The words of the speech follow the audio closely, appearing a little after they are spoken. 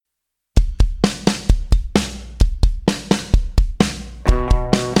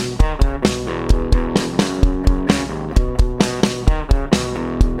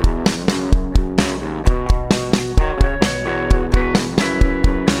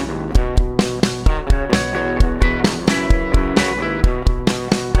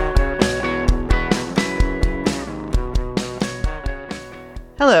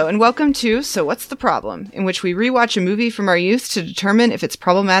and welcome to So What's the Problem?, in which we rewatch a movie from our youth to determine if it's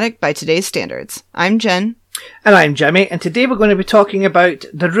problematic by today's standards. I'm Jen. And I'm Jimmy, and today we're going to be talking about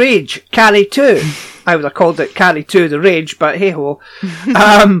The Rage, Carrie 2. I would have called it Carrie 2, The Rage, but hey-ho.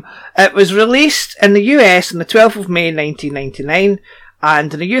 It was released in the US on the 12th of May 1999,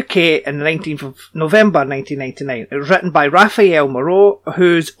 and in the UK on the 19th of November 1999. It was written by Raphael Moreau,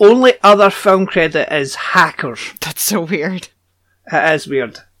 whose only other film credit is Hackers. That's so weird. It is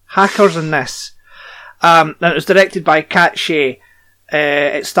weird. Hackers in this. And it was directed by Kat Shea.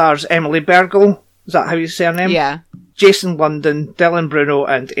 It stars Emily Bergel. Is that how you say her name? Yeah. Jason London, Dylan Bruno,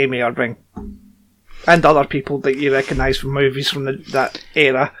 and Amy Irving. And other people that you recognise from movies from that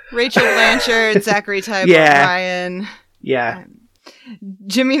era. Rachel Blanchard, Zachary Ty Bryan. Yeah.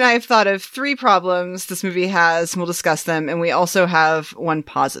 Jimmy and I have thought of 3 problems this movie has, and we'll discuss them, and we also have one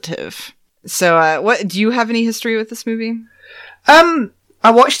positive. So, what do you have any history with this movie? I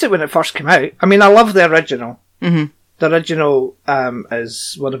watched it when it first came out. I mean, I love the original. Mm-hmm. The original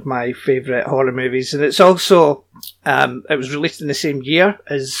is one of my favourite horror movies, and it's also it was released in the same year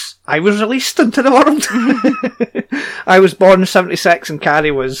as I was released into the world. I was born in 76 and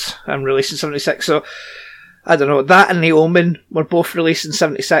Carrie was released in 76, so I don't know, that and The Omen were both released in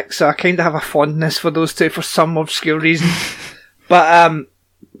 76, so I kind of have a fondness for those two for some obscure reason. But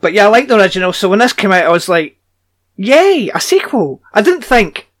yeah, I like the original, so when this came out I was like, yay, a sequel! I didn't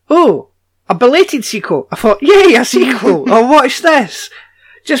think, oh, a belated sequel. I thought, yay, a sequel! I'll watch this!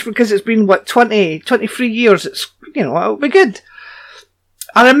 Just because it's been, 23 years, it's, it'll be good.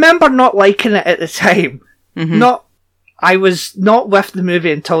 I remember not liking it at the time. Mm-hmm. I was not with the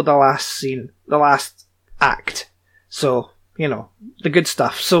movie until the last scene, the last act. So, the good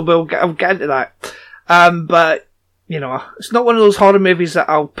stuff. So I'll get into that. But, it's not one of those horror movies that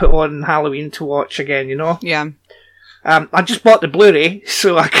I'll put on Halloween to watch again, Yeah. I just bought the Blu-ray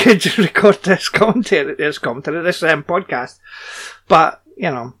so I could just record this podcast. But,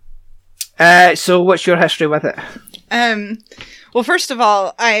 so what's your history with it? Well, first of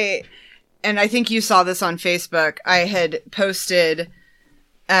all, I think you saw this on Facebook, I had posted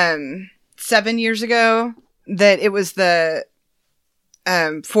 7 years ago that it was the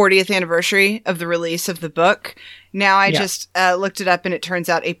 40th anniversary of the release of the book. Now I just looked it up and it turns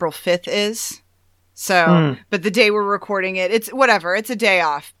out April 5th is. So, but the day we're recording it, it's whatever, it's a day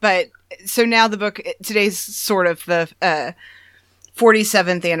off. But so now the book, today's sort of the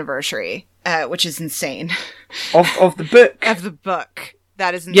 47th anniversary, which is insane. Of the book? Of the book.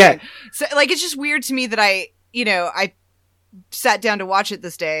 That is insane. Yeah. So, it's just weird to me that I sat down to watch it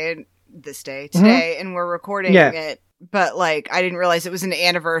today, and we're recording it. But, I didn't realize it was an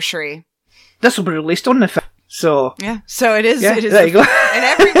anniversary. This will be released on the 5th. So yeah, so it is. Yeah, it is. There you go. And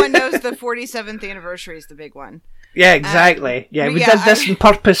everyone knows the 47th anniversary is the big one. Yeah, exactly. We did this on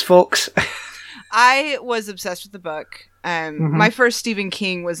purpose, folks. I was obsessed with the book. My first Stephen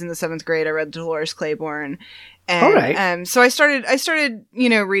King was in the 7th grade. I read Dolores Claiborne, and all right. So I started,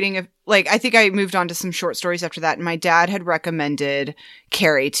 reading. I think I moved on to some short stories after that. And my dad had recommended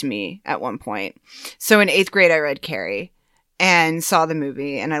Carrie to me at one point. So in 8th grade, I read Carrie and saw the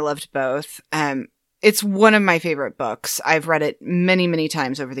movie, and I loved both. It's one of my favorite books. I've read it many, many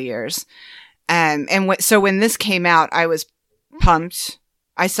times over the years. So when this came out, I was pumped.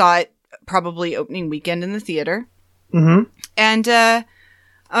 I saw it probably opening weekend in the theater. Mm-hmm. And I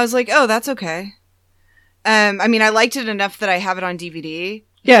was like, oh, that's okay. I liked it enough that I have it on DVD.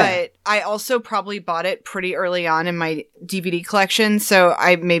 Yeah. But I also probably bought it pretty early on in my DVD collection, so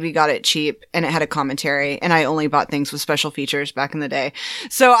I maybe got it cheap, and it had a commentary, and I only bought things with special features back in the day.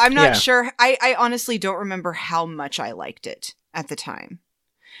 So I'm not sure. I honestly don't remember how much I liked it at the time.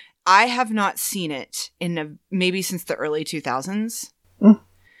 I have not seen it in maybe since the early 2000s.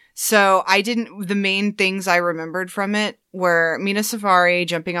 So the main things I remembered from it were Mina Safari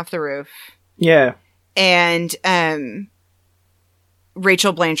jumping off the roof. Yeah. And,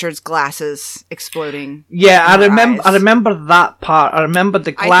 Rachel Blanchard's glasses exploding. Yeah, I remember that part. I remember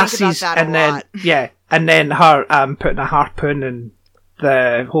the glasses, and then her putting a harpoon in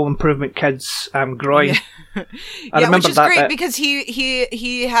the Home Improvement kid's groin. Yeah. I remember which is that great bit. because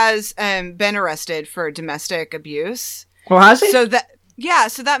he has been arrested for domestic abuse. Well, has he? So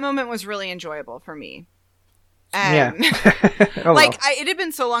that moment was really enjoyable for me. Yeah. It had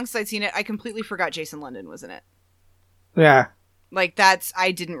been so long since I'd seen it, I completely forgot Jason London was in it. Yeah.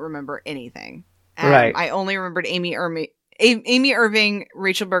 I didn't remember anything. Right. I only remembered Amy Irving,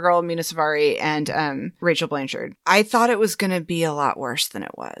 Rachel Bergel, Mina Safari, and Rachel Blanchard. I thought it was going to be a lot worse than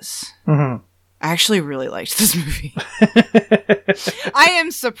it was. Mm-hmm. I actually really liked this movie. I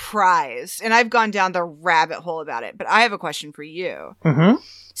am surprised, and I've gone down the rabbit hole about it, but I have a question for you. Mm-hmm.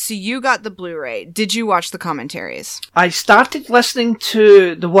 So you got the Blu-ray. Did you watch the commentaries? I started listening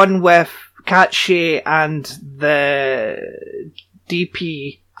to the one with Kat Shea and the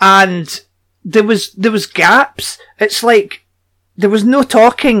DP, and there was gaps. It's like there was no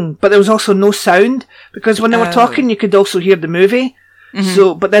talking, but there was also no sound, because when they were talking, you could also hear the movie. Mm-hmm.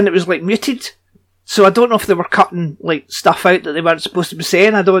 So, but then it was like muted. So I don't know if they were cutting like stuff out that they weren't supposed to be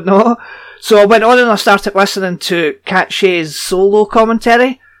saying. I don't know. So I went on and I started listening to Kat Shea's solo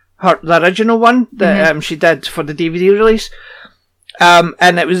commentary, the original one that she did for the DVD release.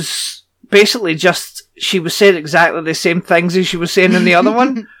 And it was basically just she was saying exactly the same things as she was saying in the other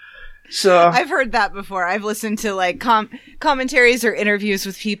one. So I've heard that before. I've listened to like commentaries or interviews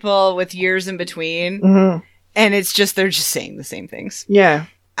with people with years in between, and it's just they're just saying the same things. Yeah.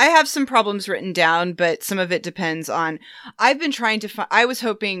 I have some problems written down, but some of it depends on... I've been trying to find... I was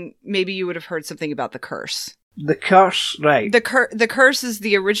hoping maybe you would have heard something about The Curse. The Curse, right. The Curse is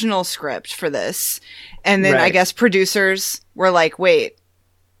the original script for this. And then I guess producers were like, wait,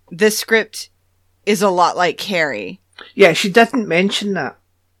 this script is a lot like Carrie. Yeah, she didn't mention that.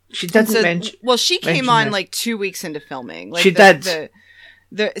 She didn't mention... Well, she came on like 2 weeks into filming. Like she did.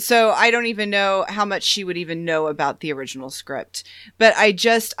 So I don't even know how much she would even know about the original script, but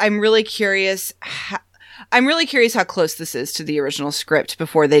I'm really curious. I'm really curious how close this is to the original script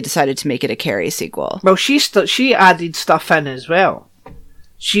before they decided to make it a Carrie sequel. Well, she added stuff in as well.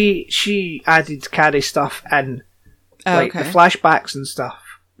 She added Carrie stuff in, like the flashbacks and stuff,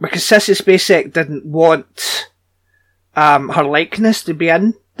 because Sissy Spacek didn't want her likeness to be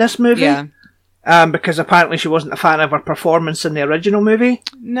in this movie. Yeah. Because apparently she wasn't a fan of her performance in the original movie.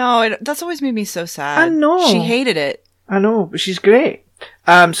 No, that's always made me so sad. I know. She hated it. I know, but she's great.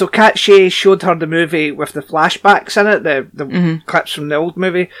 So Kat Shea showed her the movie with the flashbacks in it, the clips from the old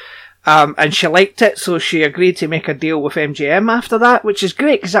movie, and she liked it, so she agreed to make a deal with MGM after that, which is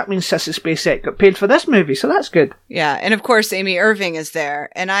great, because that means Sissy Spacek got paid for this movie, so that's good. Yeah, and of course Amy Irving is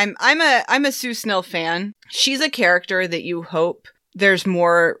there, and I'm a Sue Snell fan. She's a character that you hope there's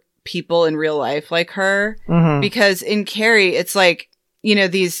more people in real life like her, because in Carrie it's like, you know,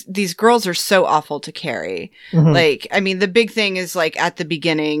 these girls are so awful to Carrie. Like, I mean, the big thing is like at the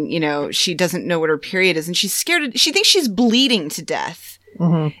beginning, you know, she doesn't know what her period is and she's scared. She thinks she's bleeding to death.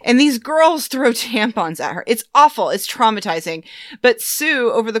 And these girls throw tampons at her. It's awful. It's traumatizing. But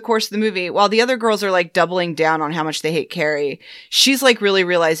Sue, over the course of the movie, while the other girls are like doubling down on how much they hate Carrie, she's like really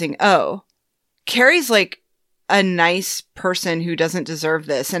realizing, oh, Carrie's like a nice person who doesn't deserve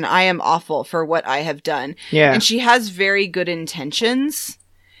this, and I am awful for what I have done. Yeah. And she has very good intentions,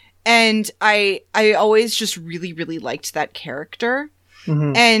 and I always just really, really liked that character.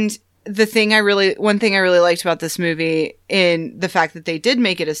 And one thing I really liked about this movie, in the fact that they did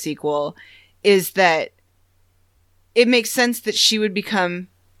make it a sequel, is that it makes sense that she would become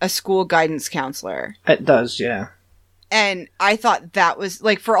a school guidance counselor. It does, yeah. And I thought that was,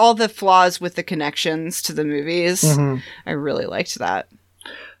 like, for all the flaws with the connections to the movies, I really liked that.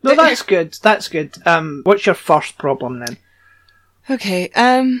 No, that's good. That's good. What's your first problem then? Okay,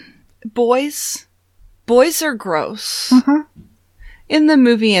 boys. Boys are gross. In the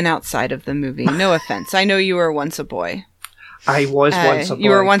movie and outside of the movie. No offense. I know you were once a boy. I was once a boy. You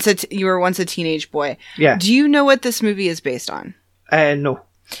were once a teenage boy. Yeah. Do you know what this movie is based on? No.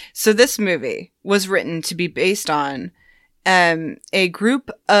 So this movie was written to be based on a group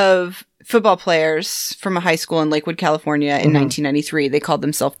of football players from a high school in Lakewood, California in 1993. They called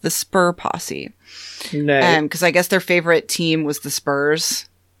themselves the Spur Posse. No. Because I guess their favorite team was the Spurs.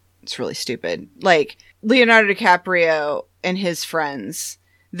 It's really stupid. Like, Leonardo DiCaprio and his friends,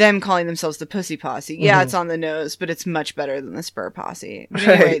 them calling themselves the Pussy Posse. Yeah, it's on the nose, but it's much better than the Spur Posse. But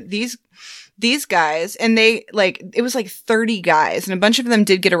anyway, these guys, and they, like, it was like 30 guys, and a bunch of them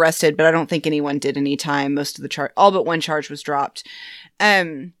did get arrested, but I don't think anyone did any time. Most of the all but one charge was dropped.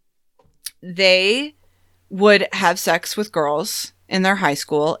 They would have sex with girls in their high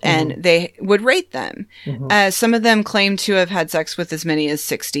school, and they would rate them. Some of them claimed to have had sex with as many as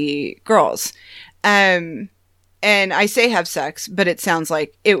 60 girls. And I say have sex, but it sounds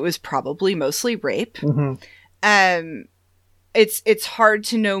like it was probably mostly rape. It's hard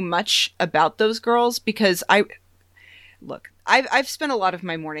to know much about those girls because I've spent a lot of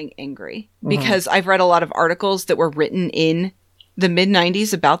my morning angry because I've read a lot of articles that were written in the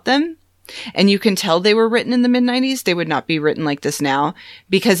mid-90s about them. And you can tell they were written in the mid-90s. They would not be written like this now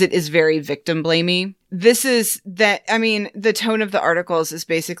because it is very victim blamey. The tone of the articles is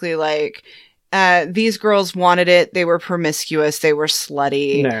basically like, these girls wanted it. They were promiscuous. They were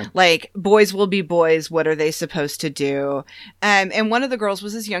slutty. No. Like, boys will be boys. What are they supposed to do? And one of the girls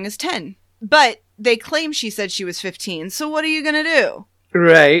was as young as 10. But they claim she said she was 15. So what are you going to do?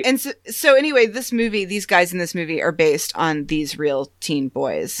 Right. And so anyway, these guys in this movie are based on these real teen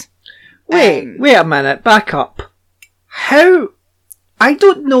boys. Wait a minute, back up. How? I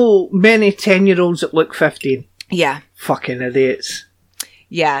don't know many 10-year-olds that look 15. Yeah. Fucking idiots.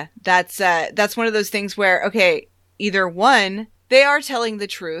 Yeah, that's one of those things where, okay, either one, they are telling the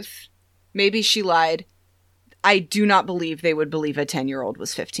truth. Maybe she lied. I do not believe they would believe a 10-year-old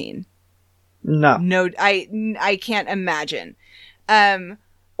was 15. No, I can't imagine.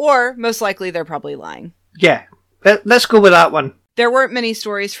 Or most likely they're probably lying. Yeah, let's go with that one. There weren't many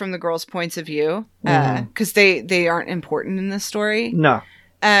stories from the girls' points of view, because they aren't important in this story. No.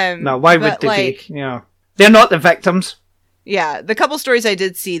 No, why would they be? Yeah. They're not the victims. Yeah, the couple stories I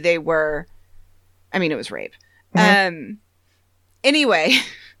did see, it was rape. Anyway,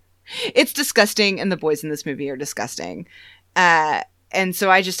 it's disgusting, and the boys in this movie are disgusting. And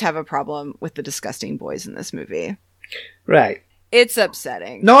so I just have a problem with the disgusting boys in this movie. Right. It's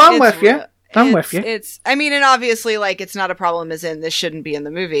upsetting. No, I'm with you. And obviously, like, it's not a problem as in this shouldn't be in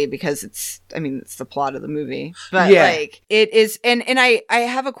the movie because it's the plot of the movie. But, like, it is, and I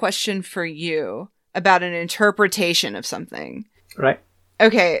have a question for you about an interpretation of something. Right.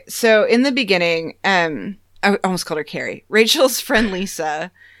 Okay, so in the beginning, I almost called her Carrie. Rachel's friend Lisa,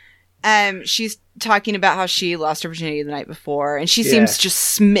 she's talking about how she lost her virginity the night before, and she seems just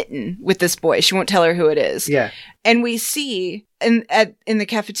smitten with this boy. She won't tell her who it is. Yeah. And we see in the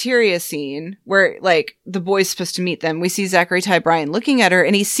cafeteria scene where, like, the boy's supposed to meet them, we see Zachary Ty Bryan looking at her,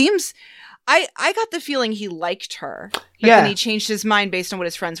 and he seems... I got the feeling he liked her. But then he changed his mind based on what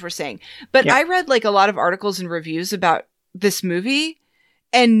his friends were saying. But I read, like, a lot of articles and reviews about this movie,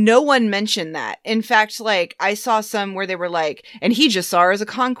 and no one mentioned that. In fact, like, I saw some where they were like, and he just saw her as a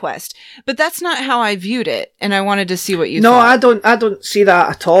conquest. But that's not how I viewed it, and I wanted to see what you thought. No, I don't see that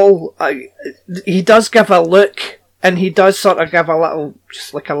at all. He does give a look, and he does sort of give a little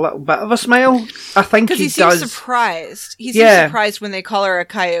bit of a smile. I think he does. Because he seems surprised. He seems surprised when they call her a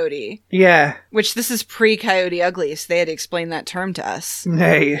coyote. Yeah. Which this is pre-Coyote Ugly, so they had to explain that term to us.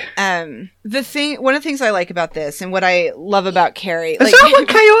 Hey. One of the things I like about this, and what I love about Carrie... Is that what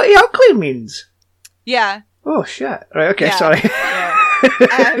Coyote Ugly means? Yeah. Oh, shit. Right, okay, sorry.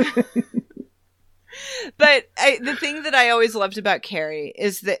 Yeah. But the thing that I always loved about Carrie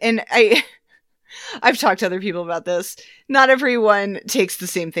is that... And I've talked to other people about this. Not everyone takes the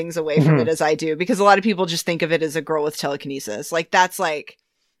same things away from it as I do, because a lot of people just think of it as a girl with telekinesis. Like, that's like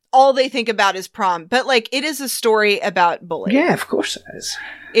all they think about is prom. But, like, it is a story about bullying. Yeah, of course it is.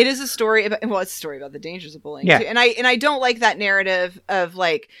 It is a story about, well, it's a story about the dangers of bullying too. And I don't like that narrative of,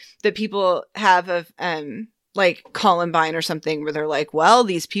 like, that people have of like Columbine or something, where they're like, well,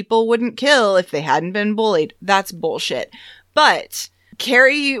 these people wouldn't kill if they hadn't been bullied. That's bullshit. But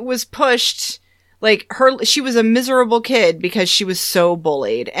Carrie was pushed. Like, she was a miserable kid because she was so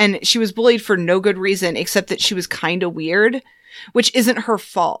bullied. And she was bullied for no good reason, except that she was kind of weird, which isn't her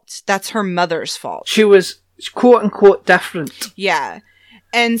fault. That's her mother's fault. She was, quote unquote, different. Yeah.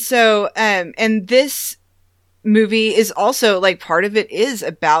 And so, and this movie is also, like, part of it is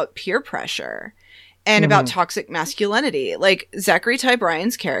about peer pressure and about toxic masculinity. Like, Zachary Ty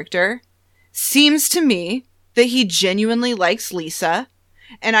Bryan's character seems to me that he genuinely likes Lisa.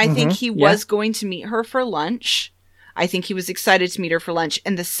 And I think he was going to meet her for lunch. I think he was excited to meet her for lunch.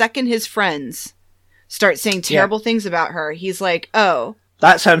 And the second his friends start saying terrible things about her, he's like, oh.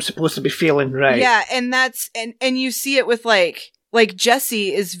 That's how I'm supposed to be feeling, right? Yeah, and that's, and you see it with, like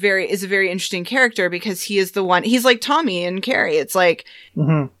Jesse is a very interesting character, because he is the one, he's like Tommy and Carrie. It's like,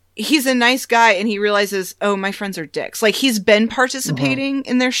 he's a nice guy, and he realizes, oh, my friends are dicks. Like, he's been participating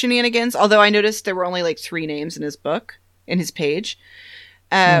in their shenanigans, although I noticed there were only, like, 3 names in his book, in his page.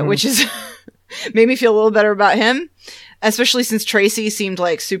 Which is made me feel a little better about him, especially since Tracy seemed,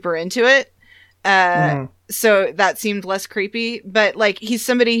 like, super into it. So that seemed less creepy. But, like, he's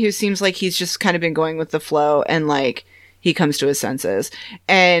somebody who seems like he's just kind of been going with the flow, and, like, he comes to his senses.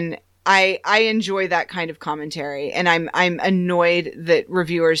 And I enjoy that kind of commentary, and I'm annoyed that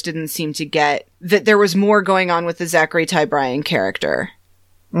reviewers didn't seem to get that there was more going on with the Zachary Ty Bryan character.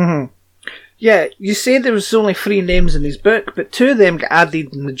 Yeah, you say there was only 3 names in his book, but 2 of them got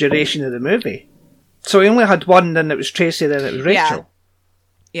added in the duration of the movie. So he only had 1, then it was Tracy, then it was Rachel.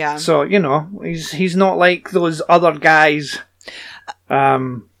 Yeah. So, you know, he's not like those other guys.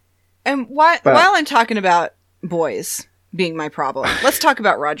 And while I'm talking about boys being my problem, let's talk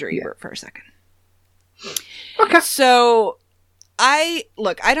about Roger Ebert for a second. Okay. So, I'm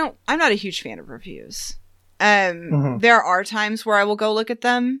not a huge fan of reviews. There are times where I will go look at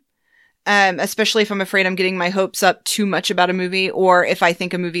them. especially if I'm afraid I'm getting my hopes up too much about a movie, or if I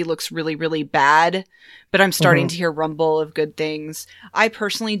think a movie looks really, really bad, but I'm starting to hear rumble of good things. I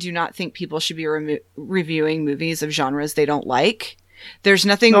personally do not think people should be reviewing movies of genres they don't like. There's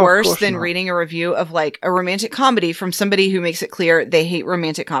nothing worse than reading a review of like a romantic comedy from somebody who makes it clear they hate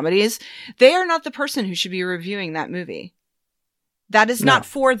romantic comedies. They are not the person who should be reviewing that movie. That is not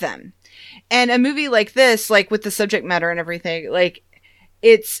for them. And a movie like this, like with the subject matter and everything, like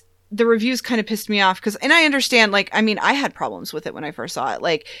the reviews kind of pissed me off and I understand, like, I mean, I had problems with it when I first saw it.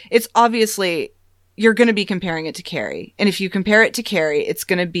 Like, it's obviously, you're going to be comparing it to Carrie. And if you compare it to Carrie, it's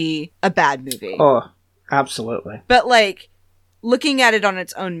going to be a bad movie. Oh, absolutely. But like, looking at it on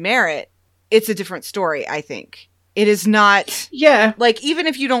its own merit, it's a different story, I think. It is not... Yeah. Like, even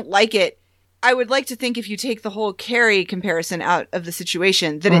if you don't like it, I would like to think if you take the whole Carrie comparison out of the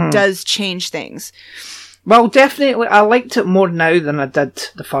situation, that it does change things. Well, definitely, I liked it more now than I did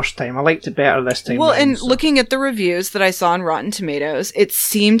the first time. I liked it better this time. Well, and looking at the reviews that I saw on Rotten Tomatoes, it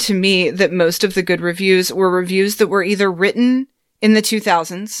seemed to me that most of the good reviews were reviews that were either written in the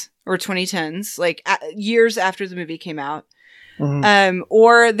 2000s or 2010s, like years after the movie came out,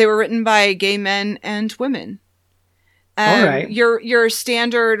 or they were written by gay men and women. All right. Your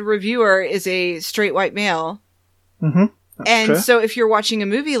standard reviewer is a straight white male. Mm-hmm. And true. so if you're watching a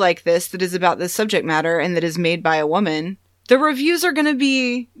movie like this that is about this subject matter and that is made by a woman, the reviews are going to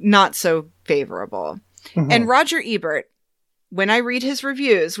be not so favorable. And Roger Ebert, when I read his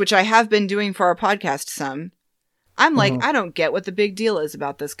reviews, which I have been doing for our podcast some, I'm like, I don't get what the big deal is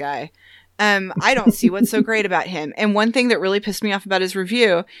about this guy. I don't see what's so great about him. And one thing that really pissed me off about his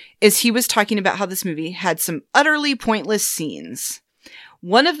review is he was talking about how this movie had some utterly pointless scenes.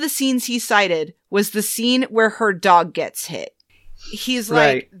 One of the scenes he cited was the scene where her dog gets hit. He's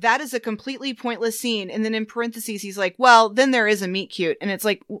like, that is a completely pointless scene. And then in parentheses, he's like, well, then there is a meet cute. And it's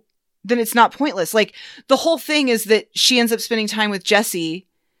like, then it's not pointless. Like, the whole thing is that she ends up spending time with Jesse.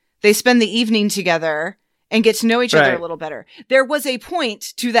 They spend the evening together and get to know each other a little better. There was a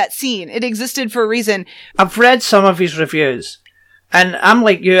point to that scene. It existed for a reason. I've read some of his reviews, and I'm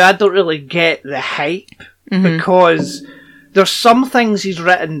like you, I don't really get the hype, because there's some things he's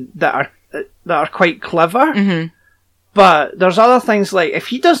written that are quite clever, but there's other things like, if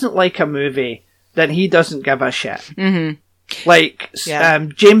he doesn't like a movie, then he doesn't give a shit. Like,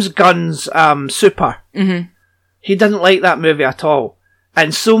 James Gunn's Super. He didn't like that movie at all.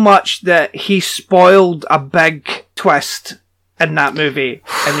 And so much that he spoiled a big twist in that movie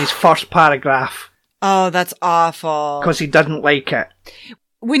in his first paragraph. Oh, that's awful. Because he didn't like it.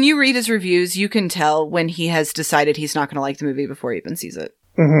 When you read his reviews, you can tell when he has decided he's not going to like the movie before he even sees it.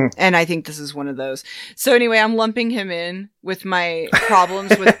 And I think this is one of those. So anyway, I'm lumping him in with my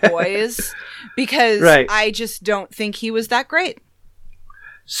problems with boys, because I just don't think he was that great.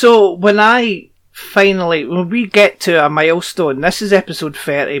 So when we get to a milestone, this is episode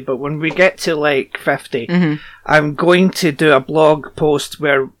 30, but when we get to like 50, I'm going to do a blog post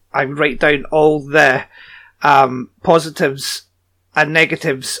where I write down all the positives and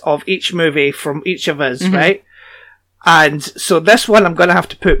negatives of each movie from each of us, right? And so this one, I'm going to have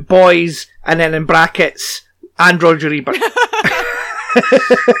to put boys and then in brackets and Roger Ebert.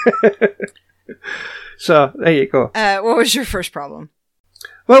 So there you go. What was your first problem?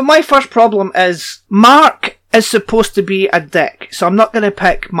 Well, my first problem is Mark is supposed to be a dick, so I'm not going to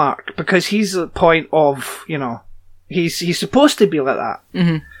pick Mark because he's the point of, he's supposed to be like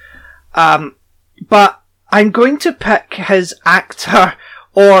that. But I'm going to pick his actor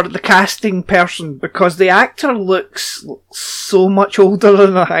or the casting person because the actor looks so much older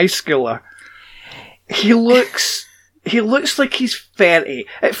than a high schooler. He looks like he's 30.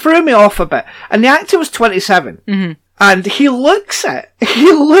 It threw me off a bit. And the actor was 27. And he looks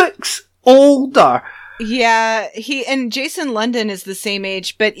older. Yeah, and Jason London is the same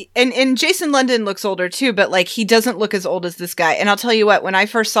age, but and Jason London looks older too, but like he doesn't look as old as this guy. And I'll tell you what, when I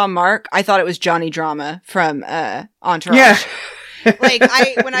first saw Mark, I thought it was Johnny Drama from Entourage. Yeah. Like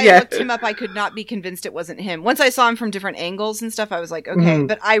when I looked him up, I could not be convinced it wasn't him. Once I saw him from different angles and stuff, I was like, okay,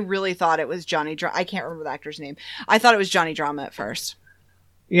 but I really thought it was Johnny Drama. I can't remember the actor's name. I thought it was Johnny Drama at first.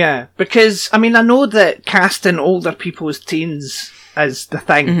 Yeah, because, I mean, I know that casting older people as teens is the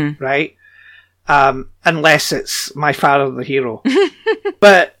thing, right? Unless it's My Father the Hero.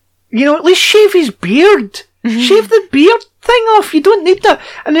 But, at least shave his beard. Shave the beard thing off. You don't need that.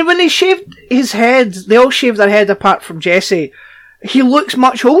 And then when they shaved his head, they all shaved their head apart from Jesse. He looks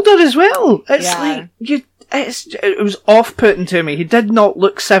much older as well. It's it was off-putting to me. He did not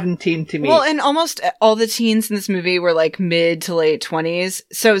look 17 to me. Well, and almost all the teens in this movie were like mid to late 20s.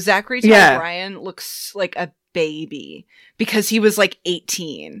 So Zachary Ty Bryan looks like a baby because he was like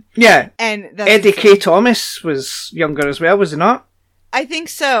 18. Yeah. And that's Eddie K. Thomas was younger as well, was he not? I think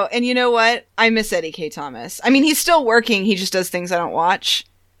so. And you know what? I miss Eddie K. Thomas. I mean, he's still working. He just does things I don't watch.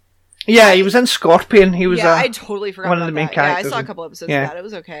 Yeah, he was in Scorpion. He was I totally forgot one about of the main that. characters. Yeah, I saw a couple episodes of that. It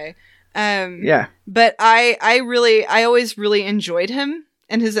was okay. Yeah. But I always really enjoyed him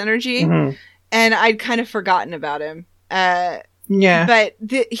and his energy. Mm-hmm. And I'd kind of forgotten about him. Yeah. But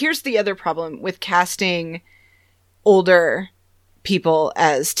here's the other problem with casting older people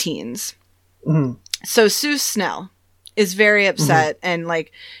as teens. Mm-hmm. So Sue Snell is very upset and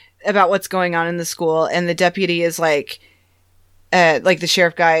like about what's going on in the school, and the deputy is like the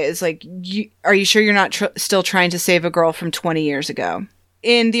sheriff guy is like, are you sure you're not still trying to save a girl from 20 years ago?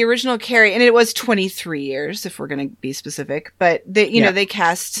 In the original Carrie, and it was 23 years if we're going to be specific, but they, know, they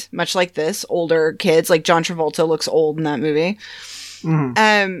cast much like this older kids. Like John Travolta looks old in that movie.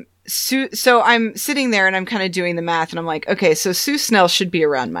 Mm-hmm. So I'm sitting there and I'm kind of doing the math, and I'm like, okay, so Sue Snell should be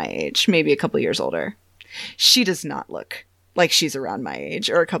around my age, maybe a couple years older. She does not look like she's around my age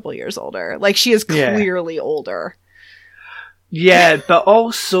or a couple years older. Like she is clearly older. Yeah, but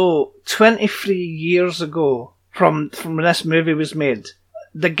also 23 years ago from when this movie was made,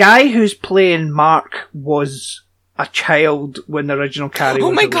 the guy who's playing Mark was a child when the original Carrie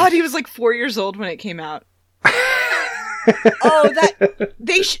was my released. God, he was like 4 years old when it came out.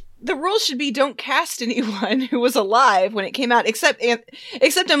 The rule should be don't cast anyone who was alive when it came out, except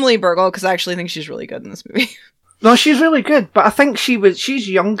Emily Bergl, because I actually think she's really good in this movie. No, she's really good, but I think she's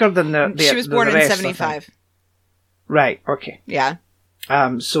younger than she was born in rest, 75. Right, okay. Yeah.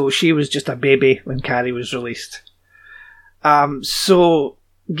 So she was just a baby when Carrie was released. So,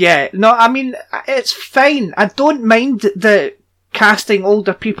 yeah. No, I mean, it's fine. I don't mind the casting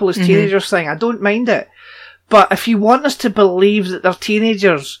older people as teenagers thing. I don't mind it. But if you want us to believe that they're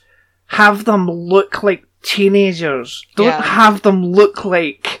teenagers, have them look like teenagers. Don't have them look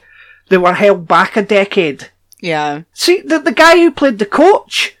like they were held back a decade. Yeah. See, the guy who played the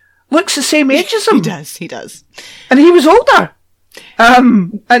coach looks the same age as him. He does. And he was older.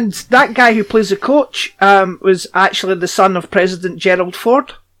 And that guy who plays the coach was actually the son of President Gerald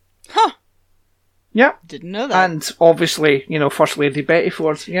Ford. Huh. Yeah. Didn't know that. And obviously, First Lady Betty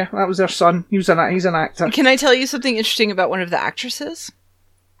Ford. Yeah, that was their son. He's an actor. Can I tell you something interesting about one of the actresses?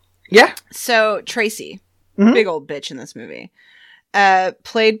 Yeah. So, Tracy, big old bitch in this movie,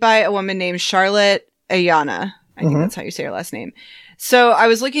 played by a woman named Charlotte Ayana. I think that's how you say her last name. So I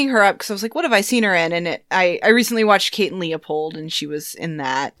was looking her up because I was like, what have I seen her in? And I recently watched Kate and Leopold, and she was in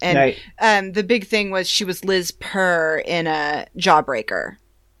that. And the big thing was she was Liz Purr in a Jawbreaker.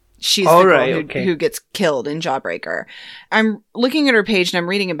 She's the girl who gets killed in Jawbreaker. I'm looking at her page and I'm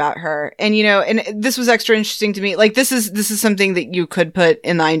reading about her, and and this was extra interesting to me. Like this is something that you could put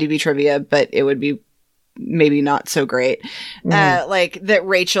in the IMDb trivia, but it would be maybe not so great. Like that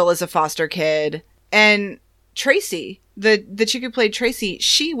Rachel is a foster kid, and Tracy, the chick who played Tracy,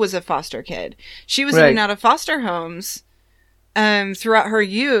 she was a foster kid. She was in and out of foster homes throughout her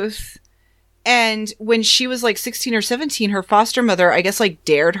youth. And when she was like 16 or 17, her foster mother, I guess, like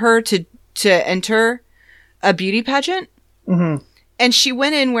dared her to enter a beauty pageant. Mm-hmm. And she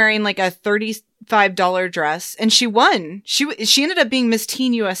went in wearing like a $35 dress, and she won. She ended up being Miss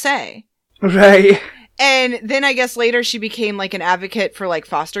Teen USA. Right. And then I guess later she became like an advocate for like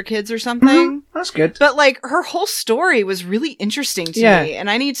foster kids or something. Mm-hmm. That's good. But like her whole story was really interesting to me. And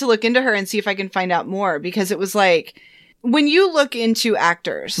I need to look into her and see if I can find out more, because it was like, when you look into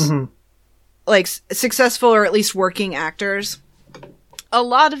actors, like successful or at least working actors, a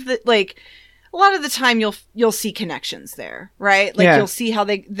lot of the time you'll see connections there, right? Like you'll see how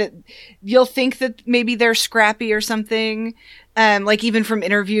you'll think that maybe they're scrappy or something. Like even from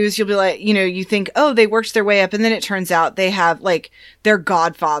interviews, you'll be like, you think, oh, they worked their way up, and then it turns out they have like their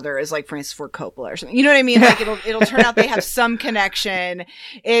godfather is like Francis Ford Coppola or something. You know what I mean? Like it'll turn out they have some connection.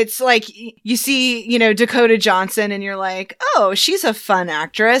 It's like you see, Dakota Johnson, and you're like, oh, she's a fun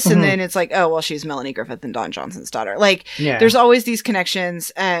actress, and then it's like, oh, well, she's Melanie Griffith and Don Johnson's daughter. Like, there's always these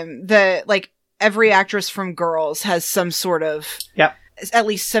connections. Every actress from Girls has some sort of at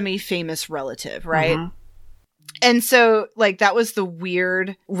least semi-famous relative, right? Mm-hmm. And so, like, that was the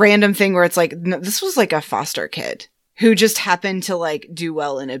weird, random thing where it's like, no, this was like a foster kid who just happened to, like, do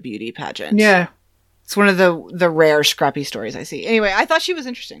well in a beauty pageant. Yeah. It's one of the rare scrappy stories I see. Anyway, I thought she was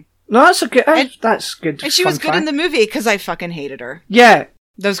interesting. No, that's that's good. And she was good in the movie because I fucking hated her. Yeah.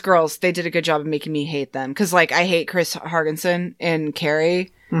 Those girls, they did a good job of making me hate them. Because, like, I hate Chris Hargensen and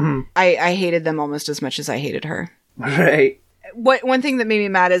Carrie. Mm-hmm. I hated them almost as much as I hated her. Right. One thing that made me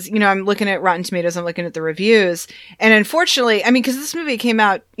mad is, I'm looking at Rotten Tomatoes, I'm looking at the reviews, and unfortunately, I mean, because this movie came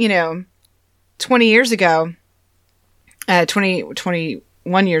out, 20 years ago,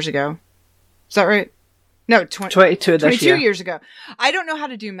 21 years ago. Is that right? No, 22 this 22 year. years ago. I don't know how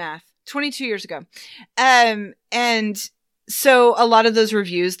to do math. 22 years ago. And so a lot of those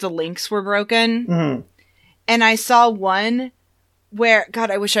reviews, the links were broken. Mhm. And I saw one where,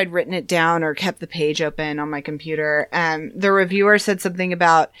 God, I wish I'd written it down or kept the page open on my computer. The reviewer said something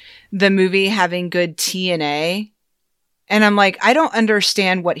about the movie having good TNA. And I'm like, I don't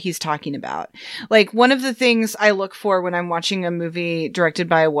understand what he's talking about. Like, one of the things I look for when I'm watching a movie directed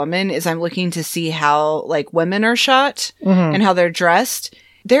by a woman is I'm looking to see how, like, women are shot and how they're dressed.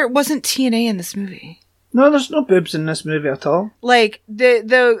 There wasn't TNA in this movie. No, there's no boobs in this movie at all. Like,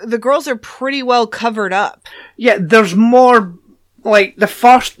 the girls are pretty well covered up. Yeah, there's more, like,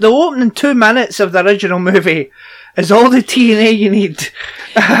 the opening 2 minutes of the original movie is all the TNA you need.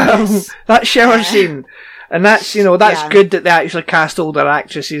 Yes. That shower scene. And that's, that's Yeah. good that they actually cast older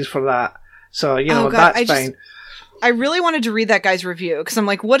actresses for that. So, God, that's fine. I really wanted to read that guy's review because I'm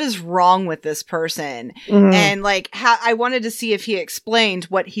like, what is wrong with this person? Mhm. And like, I wanted to see if he explained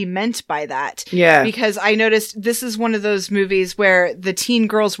what he meant by that. Yeah. Because I noticed this is one of those movies where the teen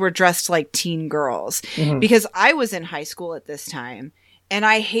girls were dressed like teen girls. Mhm. Because I was in high school at this time. And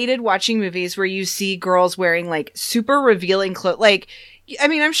I hated watching movies where you see girls wearing like super revealing clothes. Like, I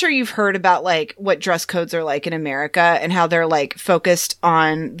mean, I'm sure you've heard about like what dress codes are like in America and how they're like focused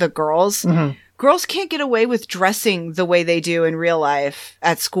on the girls. Mhm. Girls can't get away with dressing the way they do in real life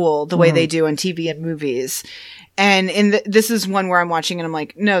at school, the way they do on TV and movies. And this is one where I'm watching and I'm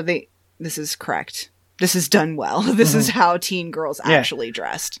like, no, this is correct. This is done well. This is how teen girls actually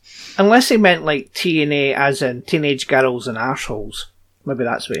dressed. Unless he meant like TNA as in teenage girls and arseholes. Maybe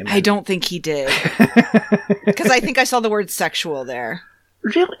that's what he meant. I don't think he did. Because I think I saw the word sexual there.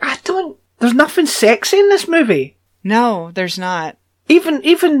 Really? There's nothing sexy in this movie. No, there's not.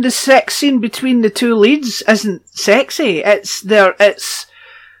 Even the sex scene between the two leads isn't sexy. It's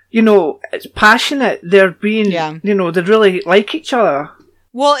passionate. They're being, they really like each other.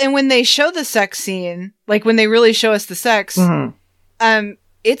 Well, and when they show the sex scene, like when they really show us the sex,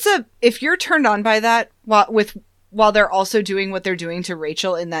 if you're turned on by that while they're also doing what they're doing to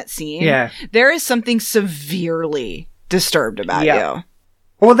Rachel in that scene, there is something severely disturbed about you.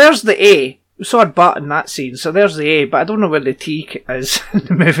 Well, there's the A. We saw a butt in that scene, so there's the A, but I don't know where the T is in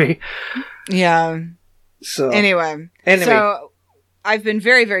the movie. Yeah. So Anyway. So I've been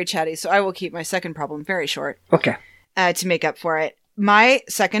very, very chatty, so I will keep my second problem very short. Okay. To make up for it. My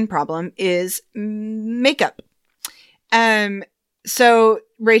second problem is makeup. So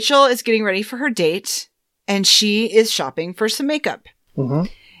Rachel is getting ready for her date, and she is shopping for some makeup. Mm-hmm.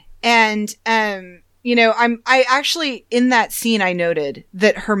 And, I actually, in that scene, I noted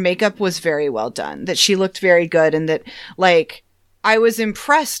that her makeup was very well done, that she looked very good, and that, like, I was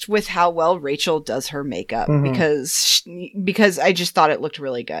impressed with how well Rachel does her makeup because I just thought it looked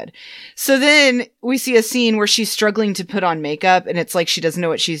really good. So then we see a scene where she's struggling to put on makeup, and it's like she doesn't know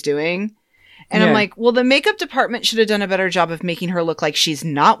what she's doing. And I'm like, well, the makeup department should have done a better job of making her look like she's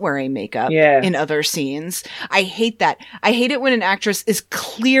not wearing makeup in other scenes. I hate that. I hate it when an actress is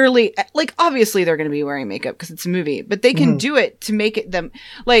clearly, like, obviously they're going to be wearing makeup because it's a movie, but they can do it to make it them,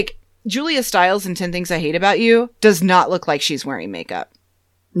 like, Julia Stiles in 10 Things I Hate About You does not look like she's wearing makeup.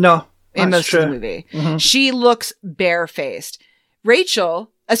 No, in most of the movie. Mm-hmm. She looks barefaced. Rachel,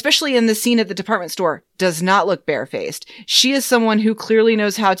 especially in the scene at the department store, does not look barefaced. She is someone who clearly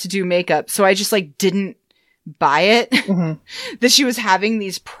knows how to do makeup. So I just didn't buy it that she was having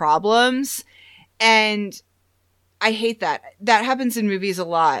these problems. And I hate that. That happens in movies a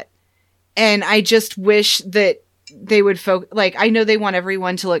lot. And I just wish that they would I know they want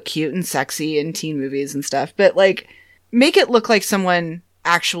everyone to look cute and sexy in teen movies and stuff, but make it look like someone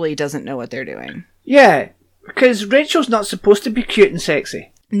actually doesn't know what they're doing. Yeah, because Rachel's not supposed to be cute and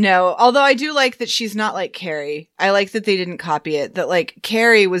sexy. No, although I do like that she's not like Carrie. I like that they didn't copy it. That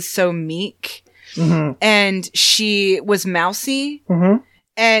Carrie was so meek and she was mousy.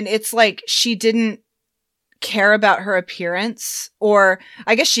 And it's like she didn't care about her appearance, or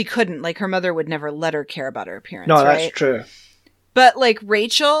I guess she couldn't. Her mother would never let her care about her appearance. No, right? That's true. But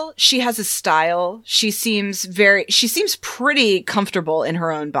Rachel, she has a style. She seems pretty comfortable in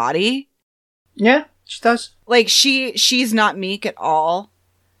her own body. Yeah, she does. She's not meek at all.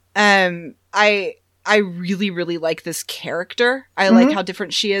 I really, really like this character. I like how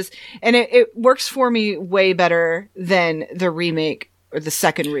different she is. And it works for me way better than the remake or the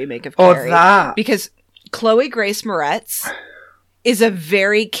second remake of Carrie. Oh, that. Because Chloe Grace Moretz is a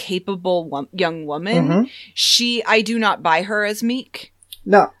very capable young woman. I do not buy her as meek.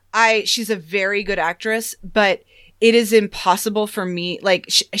 No. She's a very good actress, but it is impossible for me. Like,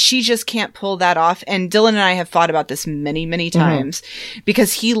 she just can't pull that off. And Dylan and I have fought about this many, many times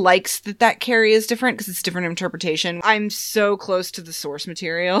because he likes that Carrie is different because it's different interpretation. I'm so close to the source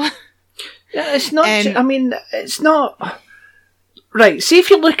material. Yeah, it's not. I mean, it's not. Right. See, if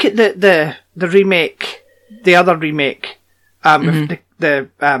you look at the remake, the other remake, the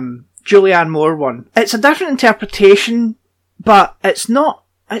Julianne Moore one, it's a different interpretation, but it's not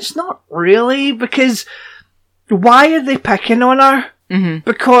really, because why are they picking on her?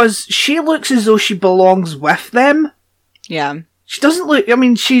 Because she looks as though she belongs with them. Yeah. She doesn't look, I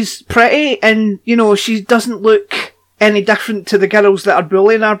mean, she's pretty and, you know, she doesn't look any different to the girls that are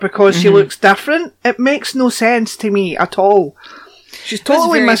bullying her because she looks different. It makes no sense to me at all. She's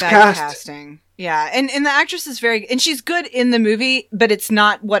totally miscast. Casting. Yeah, and the actress is and she's good in the movie, but it's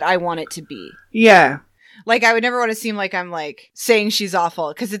not what I want it to be. Yeah. Like, I would never want to seem like I'm, like, saying she's awful,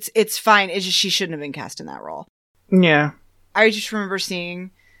 because it's fine, it's just she shouldn't have been cast in that role. Yeah. I just remember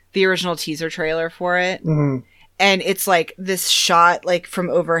seeing the original teaser trailer for it, and it's, like, this shot, like, from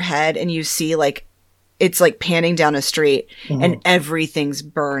overhead, and you see, like, it's like panning down a street and everything's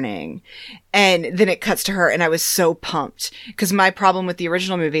burning. And then it cuts to her and I was so pumped because my problem with the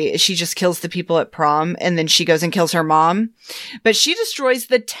original movie is she just kills the people at prom and then she goes and kills her mom, but she destroys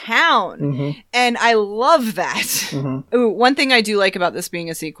the town. And I love that. Ooh, one thing I do like about this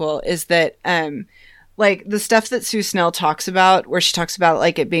being a sequel is that, like the stuff that Sue Snell talks about, where she talks about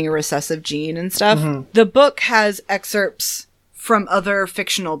like it being a recessive gene and stuff. The book has excerpts from other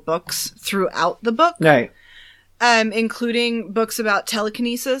fictional books throughout the book. Right. Including books about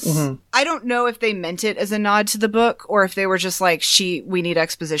telekinesis. I don't know if they meant it as a nod to the book or if they were just like, we need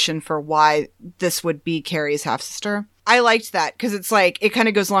exposition for why this would be Carrie's half-sister. I liked that because it's like, it kind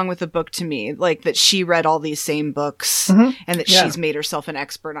of goes along with the book to me, like that she read all these same books and that she's made herself an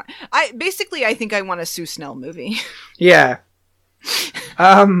expert on. I think I want a Sue Snell movie. Yeah.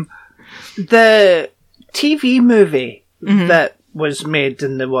 The TV movie that was made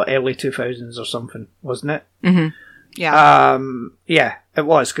in the early 2000s or something, wasn't it? Yeah. Yeah, it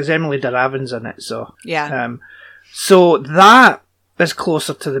was, because Emily DeRavin's in it, so. Yeah. So that is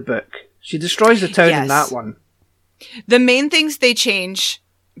closer to the book. She destroys the town in that one. The main things they change,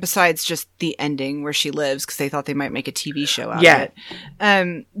 besides just the ending where she lives, because they thought they might make a TV show out of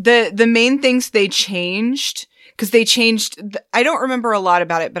it. The main things they changed, because they changed, I don't remember a lot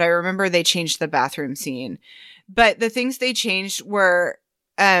about it, but I remember they changed the bathroom scene. But the things they changed were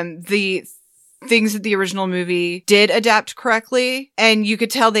the things that the original movie did adapt correctly. And you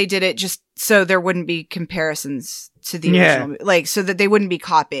could tell they did it just so there wouldn't be comparisons to the original movie, like so that they wouldn't be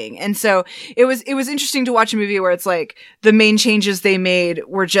copying. And so it was interesting to watch a movie where it's like the main changes they made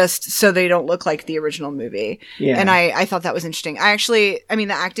were just so they don't look like the original movie. Yeah. And I thought that was interesting. The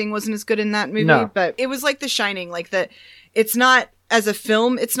acting wasn't as good in that movie, but it was like The Shining, like that it's not, as a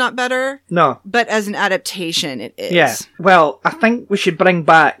film, it's not better. No. But as an adaptation, it is. Yeah. Well, I think we should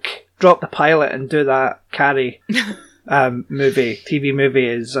drop the pilot and do that Carrie TV movie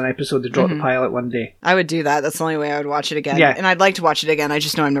as an episode to drop the pilot one day. I would do that. That's the only way I would watch it again. Yeah. And I'd like to watch it again. I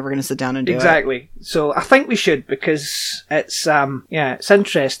just know I'm never going to sit down and do it. Exactly. So I think we should, because it's, it's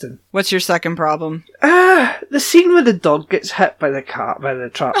interesting. What's your second problem? The scene where the dog gets hit by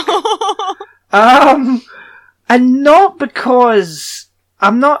the truck. And not because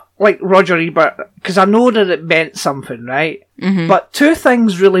I'm not like Roger Ebert, because I know that it meant something, right? But two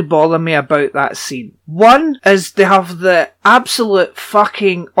things really bother me about that scene. One is they have the absolute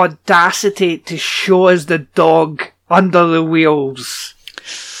fucking audacity to show us the dog under the wheels.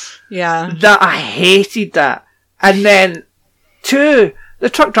 Yeah. That I hated that. And then two, the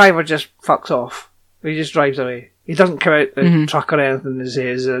truck driver just fucks off. He just drives away. He doesn't come out the truck or anything and say,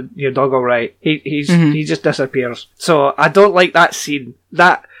 "Is your dog all right?" He just disappears. So I don't like that scene.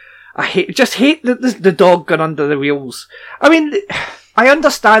 That I hate the dog going under the wheels. I mean, I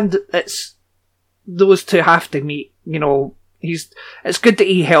understand it's those two have to meet. You know, it's good that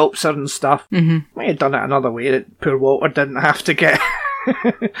he helps her and stuff. Might have done it another way that poor Walter didn't have to get.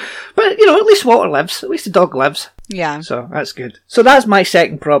 But you know, at least Walter lives. At least the dog lives. Yeah. So that's good. So that's my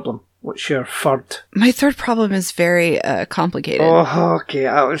second problem. What's your third? My third problem is very complicated. Oh, okay.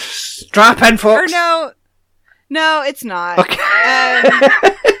 I was strap in, folks. Or no, it's not. Okay.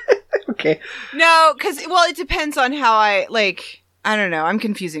 Okay. No, because it depends on how I don't know. I'm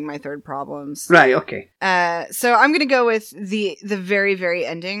confusing my third problems. Right. Okay. So I'm gonna go with the very, very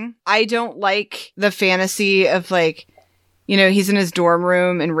ending. I don't like the fantasy of like You know, he's in his dorm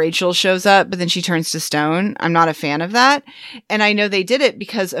room and Rachel shows up, but then she turns to stone. I'm not a fan of that. And I know they did it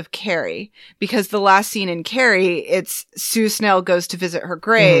because of Carrie. Because the last scene in Carrie, it's Sue Snell goes to visit her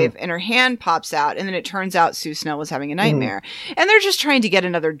grave and her hand pops out. And then it turns out Sue Snell was having a nightmare. And they're just trying to get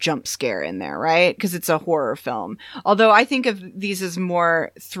another jump scare in there, right? Because it's a horror film. Although I think of these as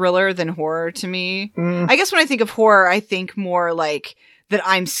more thriller than horror to me. I guess when I think of horror, I think more like that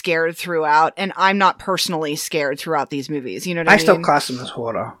I'm scared throughout, and I'm not personally scared throughout these movies. You know what I mean? I still class them as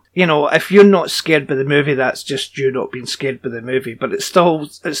horror. You know, if you're not scared by the movie, that's just you not being scared by the movie. But it's still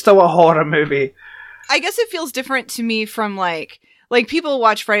a horror movie. I guess it feels different to me from like people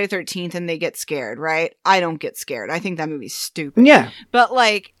watch Friday the 13th and they get scared, right? I don't get scared. I think that movie's stupid. Yeah. But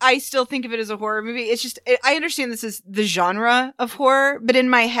like, I still think of it as a horror movie. It's just, I understand this is the genre of horror, but in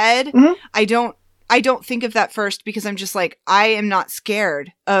my head, I don't think of that first because I'm just like, I am not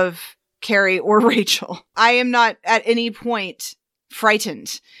scared of Carrie or Rachel. I am not at any point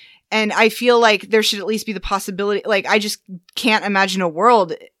frightened. And I feel like there should at least be the possibility, like, I just can't imagine a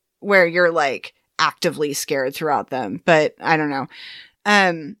world where you're like actively scared throughout them. But I don't know.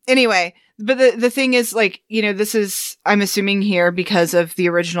 Anyway, but the thing is, like, you know, this is, I'm assuming here because of the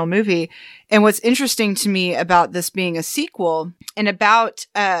original movie. And what's interesting to me about this being a sequel and about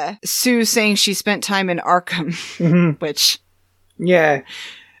Sue saying she spent time in Arkham, which... Yeah.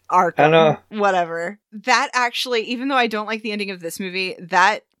 Arkham. I know. Whatever. That actually, even though I don't like the ending of this movie,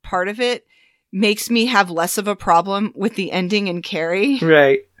 that part of it makes me have less of a problem with the ending in Carrie.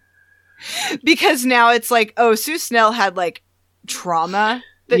 Right. Because now it's like, oh, Sue Snell had, like, trauma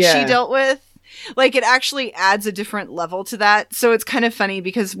that she dealt with. Like, it actually adds a different level to that. So it's kind of funny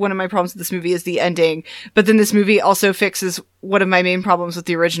because one of my problems with this movie is the ending. But then this movie also fixes one of my main problems with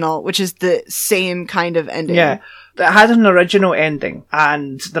the original, which is the same kind of ending. Yeah. It had an original ending.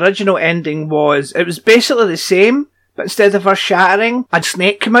 And the original ending was, it was basically the same, but instead of her shattering, a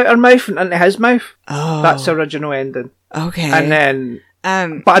snake came out her mouth and into his mouth. Oh. That's the original ending. Okay. And then...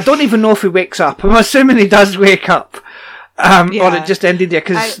 but I don't even know if he wakes up. I'm assuming he does wake up. Or it just ended there,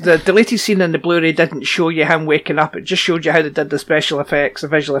 because the deleted scene in the Blu-ray didn't show you him waking up. It just showed you how they did the special effects, the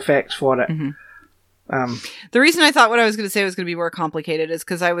visual effects for it. The reason I thought what I was going to say was going to be more complicated is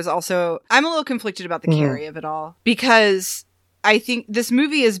because I'm a little conflicted about the Carrie of it all. Because I think this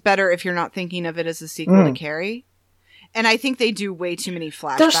movie is better if you're not thinking of it as a sequel to Carrie. And I think they do way too many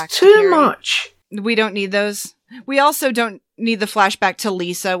flashbacks. There's too much. We don't need those. We also don't need the flashback to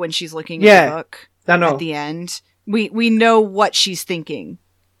Lisa when she's looking at the book at the end. We know what she's thinking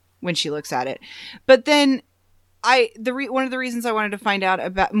when she looks at it. But then one of the reasons I wanted to find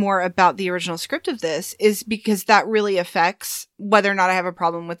out more about the original script of this is because that really affects whether or not I have a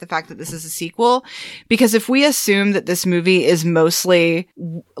problem with the fact that this is a sequel. Because if we assume that this movie is mostly,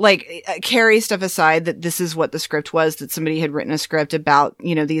 like, Carrie stuff aside, that this is what the script was, that somebody had written a script about,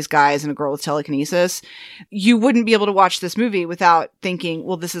 you know, these guys and a girl with telekinesis, you wouldn't be able to watch this movie without thinking,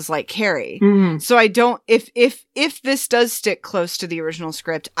 well, this is like Carrie. So I don't, if this does stick close to the original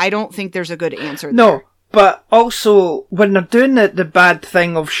script, I don't think there's a good answer there. But also, when they're doing the bad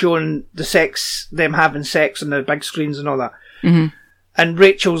thing of showing them having sex on the big screens and all that, and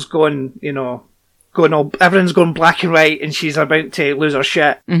Rachel's going all, everyone's going black and white and she's about to lose her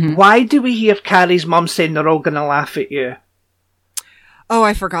shit, why do we hear Carrie's mum saying they're all going to laugh at you? Oh,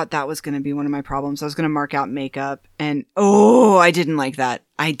 I forgot that was going to be one of my problems. I was going to mark out makeup and, I didn't like that.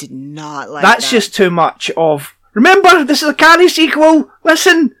 I did not like that. That's just too much of, remember, this is a Carrie sequel,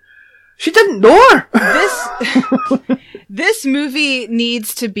 listen! She didn't know her. This movie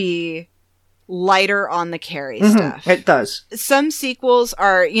needs to be lighter on the Carrie stuff. It does. Some sequels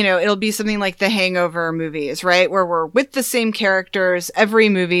are, it'll be something like the Hangover movies, right? Where we're with the same characters every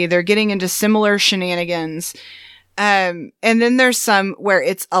movie. They're getting into similar shenanigans. And then there's some where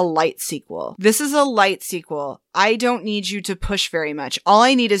it's a light sequel. This is a light sequel. I don't need you to push very much. All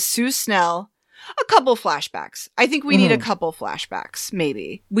I need is Sue Snell. A couple flashbacks. I think we need a couple flashbacks,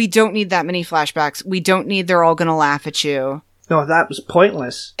 maybe. We don't need that many flashbacks. We don't need they're all gonna laugh at you. No, that was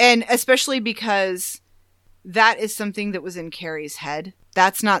pointless. And especially because that is something that was in Carrie's head.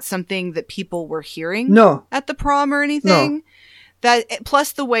 That's not something that people were hearing at the prom or anything. No. That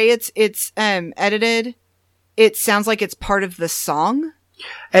plus the way it's edited, it sounds like it's part of the song.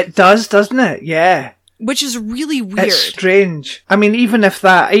 It does, doesn't it? Yeah. Which is really weird. It's strange. I mean, even if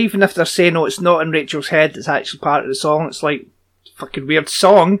they're saying, it's not in Rachel's head, it's actually part of the song, it's like, fucking weird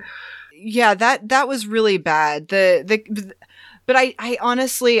song. Yeah, that was really bad. But I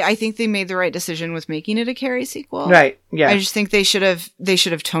honestly, I think they made the right decision with making it a Carrie sequel. Right, yeah. I just think they should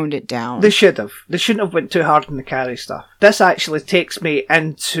have toned it down. They should have. They shouldn't have went too hard on the Carrie stuff. This actually takes me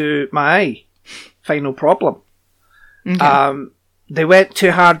into my final problem. Okay. They went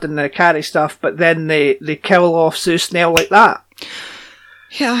too hard in the Carrie stuff, but then they kill off Sue Snell like that.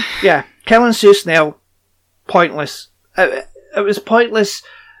 Yeah. Yeah, killing Sue Snell, pointless. It was pointless.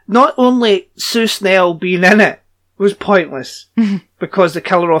 Not only Sue Snell being in it was pointless because they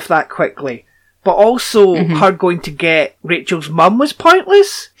kill her off that quickly, but also her going to get Rachel's mum was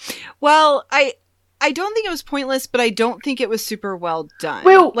pointless. Well, I don't think it was pointless, but I don't think it was super well done.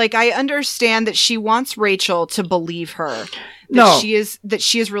 Well, like, I understand that she wants Rachel to believe her that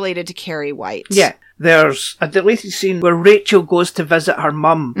she is related to Carrie White. Yeah, there's a deleted scene where Rachel goes to visit her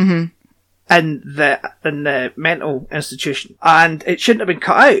mum in the mental institution, and it shouldn't have been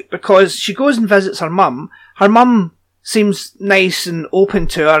cut out because she goes and visits her mum. Her mum seems nice and open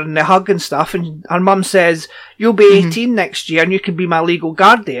to her, and they hug and stuff, and her mum says, "You'll be 18 next year and you can be my legal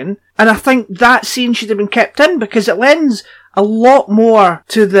guardian." And I think that scene should have been kept in because it lends a lot more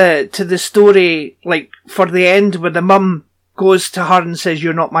to the story, like for the end where the mum goes to her and says,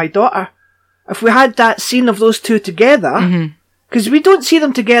 "You're not my daughter." If we had that scene of those two together, because we don't see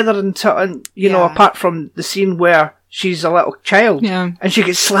them together until, apart from the scene where she's a little child and she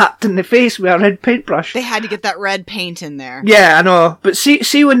gets slapped in the face with a red paintbrush. They had to get that red paint in there. Yeah, I know. But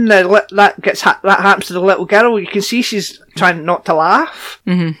see when that happens to the little girl, you can see she's trying not to laugh.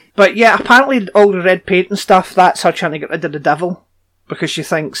 But yeah, apparently all the red paint and stuff, that's her trying to get rid of the devil because she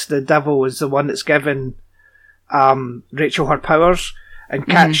thinks the devil is the one that's given Rachel her powers. And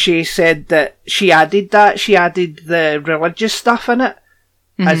Kat Shea said that she added the religious stuff in it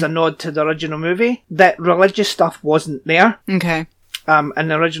as a nod to the original movie. That religious stuff wasn't there. Okay. In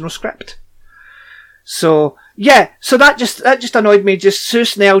the original script. So yeah, so that just annoyed me. Just Sue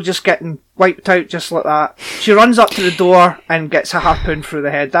Snell just getting wiped out just like that. She runs up to the door and gets a harpoon through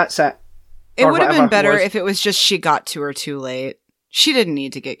the head. That's it. It would have been better if it was just she got to her too late. She didn't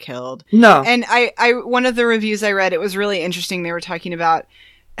need to get killed. No. And I one of the reviews I read, it was really interesting. They were talking about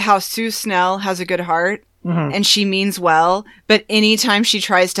how Sue Snell has a good heart and she means well, but anytime she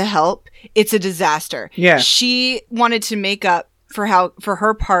tries to help, it's a disaster. Yeah. She wanted to make up for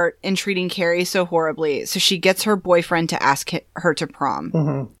her part in treating Carrie so horribly, so she gets her boyfriend to ask her to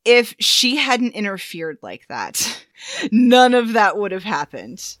prom. If she hadn't interfered like that, none of that would have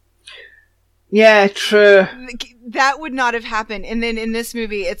happened. Yeah, true. That would not have happened. And then in this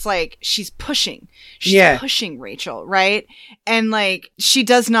movie, it's like she's pushing Rachel, right? And like she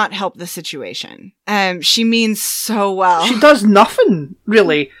does not help the situation. She means so well. She does nothing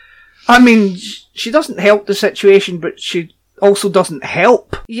really. I mean, she doesn't help the situation, but she also doesn't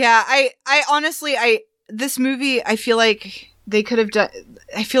help. Yeah, I honestly, this movie, I feel like they could have done.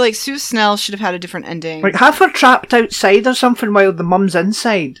 I feel like Sue Snell should have had a different ending. Like have her trapped outside or something while the mum's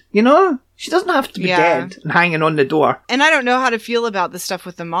inside. You know. She doesn't have to be dead and hanging on the door. And I don't know how to feel about the stuff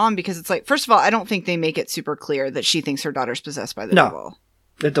with the mom because it's like, first of all, I don't think they make it super clear that she thinks her daughter's possessed by the devil.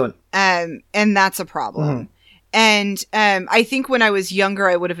 They don't. And that's a problem. And I think when I was younger,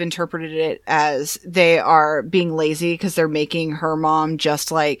 I would have interpreted it as they are being lazy because they're making her mom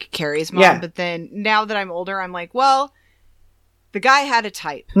just like Carrie's mom. Yeah. But then now that I'm older, I'm like, well, the guy had a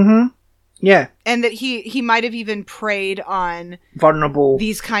type. Yeah. And that he might have even preyed on vulnerable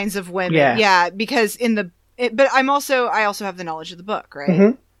these kinds of women. Yeah, because but I also have the knowledge of the book,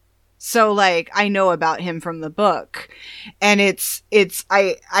 right? So like I know about him from the book. And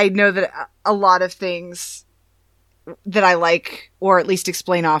I know that a lot of things that I like or at least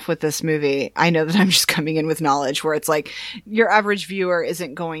explain off with this movie, I know that I'm just coming in with knowledge where it's like your average viewer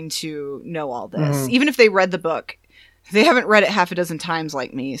isn't going to know all this. Even if they read the book. They haven't read it half a dozen times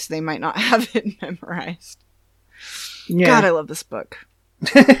like me, so they might not have it memorized. Yeah. God, I love this book.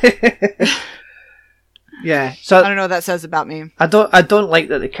 Yeah. So I don't know what that says about me. I don't like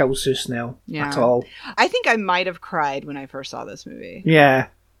that they kill Sue Snell at all. I think I might have cried when I first saw this movie. Yeah.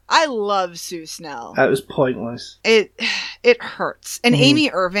 I love Sue Snell. That was pointless. It hurts. And Amy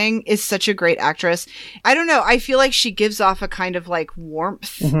Irving is such a great actress. I don't know. I feel like she gives off a kind of like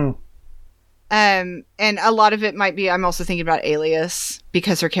warmth. And a lot of it might be, I'm also thinking about Alias,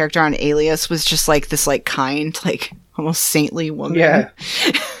 because her character on Alias was just like this like kind, like almost saintly woman. Yeah.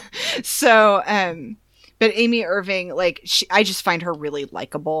 So, but Amy Irving, like I just find her really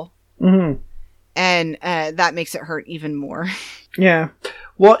likable. And that makes it hurt even more. Yeah.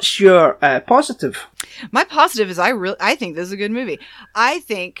 What's your positive? My positive is I think this is a good movie. I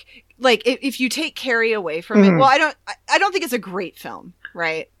think like if you take Carrie away from it, well, I don't think it's a great film,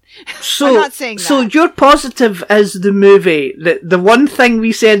 right? So, I'm not saying that. So your positive is the movie. The one thing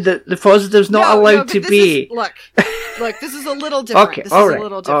we said that the positive's not allowed to be. Look, this is a little different. Okay, this all is right. a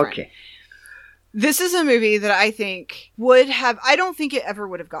little different. Okay. This is a movie that I think would have. I don't think it ever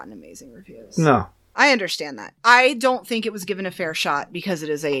would have gotten amazing reviews. No. I understand that. I don't think it was given a fair shot because it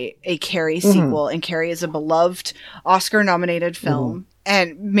is a Carrie sequel, and Carrie is a beloved Oscar-nominated film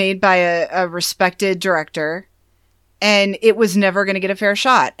and made by a respected director, and it was never going to get a fair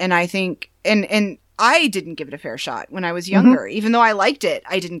shot. And I think, and I didn't give it a fair shot when I was younger. Even though I liked it,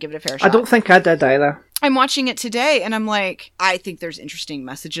 I didn't give it a fair shot. I don't think I did either. I'm watching it today and I'm like, I think there's interesting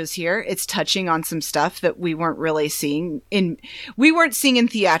messages here. It's touching on some stuff that we weren't really seeing in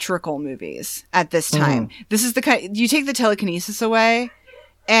theatrical movies at this time. This is the kind, you take the telekinesis away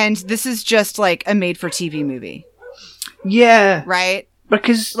and this is just like a made for TV movie. Yeah. Right?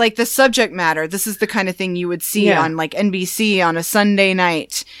 Because like the subject matter, this is the kind of thing you would see on like NBC on a Sunday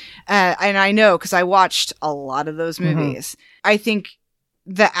night. And I know because I watched a lot of those movies. I think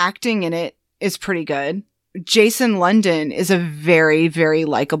the acting in it is pretty good. Jason London is a very, very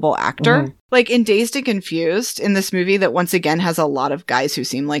likable actor. Like in Dazed and Confused, in this movie that once again has a lot of guys who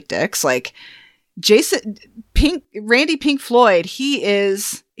seem like dicks, like Randy Pink Floyd,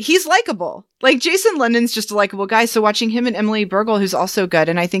 he's likable. Like Jason London's just a likable guy. So watching him and Emily Bergel, who's also good,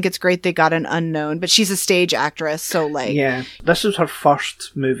 and I think it's great they got an unknown, but she's a stage actress, so like... Yeah, this was her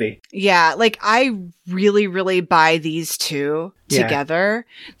first movie. Yeah, like I really, really buy these two together.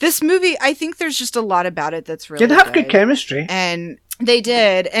 This movie, I think there's just a lot about it that's really Did have good chemistry. And they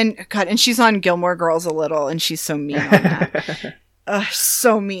did, and she's on Gilmore Girls a little, and she's so mean on that.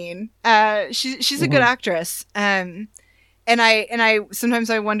 So mean. She's a good actress. And I sometimes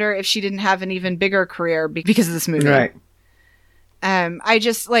I wonder if she didn't have an even bigger career because of this movie. Right. I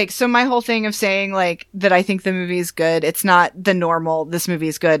just like, so my whole thing of saying like that I think the movie is good, it's not the normal, this movie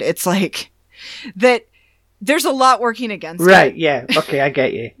is good. It's like that there's a lot working against it. Right, yeah. Okay, I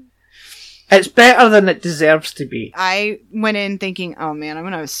get you. It's better than it deserves to be. I went in thinking, oh man, I'm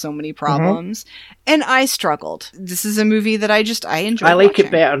going to have so many problems. And I struggled. This is a movie that I enjoy I like watching.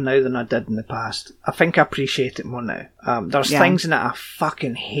 it better now than I did in the past. I think I appreciate it more now. There's things in it I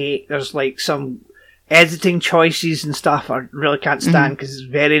fucking hate. There's like some editing choices and stuff I really can't stand because it's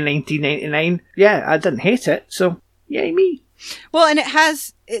very 1999. Yeah, I didn't hate it. So, yay me. Well, and it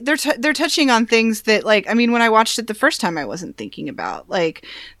has, they're touching on things that, like, I mean, when I watched it the first time, I wasn't thinking about, like,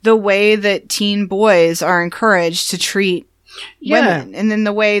 the way that teen boys are encouraged to treat women, and then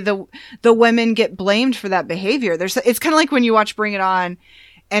the way the women get blamed for that behavior. It's kind of like when you watch Bring It On,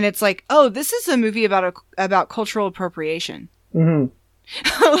 and it's like, oh, this is a movie about cultural appropriation.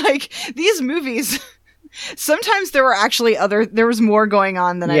 Like, these movies, sometimes there was more going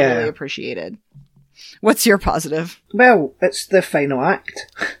on than I really appreciated. What's your positive? Well, it's the final act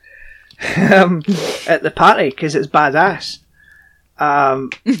at the party because it's badass.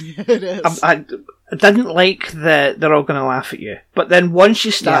 It is. I didn't like that they're all going to laugh at you, but then once she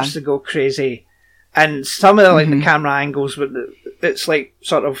starts to go crazy, and some of the camera angles, it's like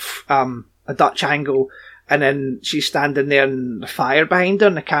sort of a Dutch angle, and then she's standing there and the fire behind her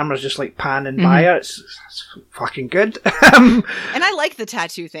and the camera's just like panning by her. It's fucking good. And I like the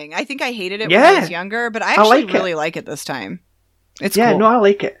tattoo thing. I think I hated it when I was younger, but I actually really like it this time. It's cool. No, I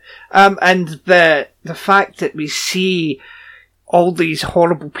like it. And the fact that we see all these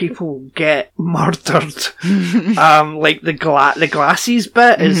horrible people get murdered, like the glasses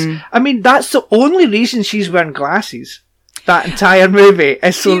bit is, I mean, that's the only reason she's wearing glasses. That entire movie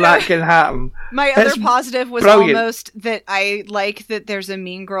is so that can happen. My other positive was almost that I like that there's a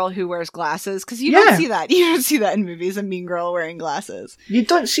mean girl who wears glasses, because you don't see that. You don't see that in movies, a mean girl wearing glasses. You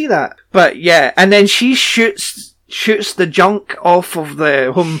don't see that. But yeah, and then she shoots the junk off of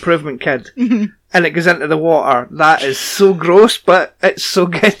the home improvement kid. And it goes into the water. That is so gross, but it's so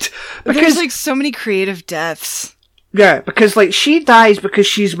good. Because there's like so many creative deaths. Yeah, because like she dies because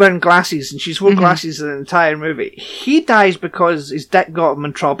she's wearing glasses, and she's worn glasses in the entire movie. He dies because his dick got him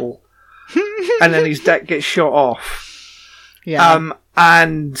in trouble, and then his dick gets shot off. Yeah.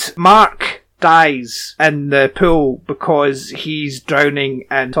 And Mark dies in the pool because he's drowning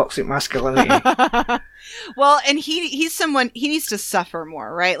in toxic masculinity. Well, and he's someone, he needs to suffer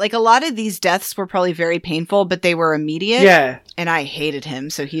more, right? Like a lot of these deaths were probably very painful, but they were immediate. Yeah. And I hated him,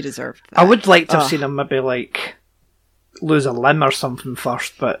 so he deserved that. I would like to have seen him maybe like lose a limb or something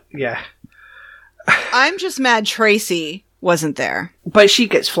first, but yeah. I'm just mad Tracy wasn't there. But she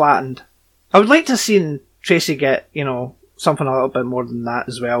gets flattened. I would like to have seen Tracy get, something a little bit more than that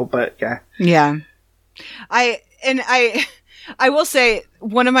as well, but yeah. Yeah. I will say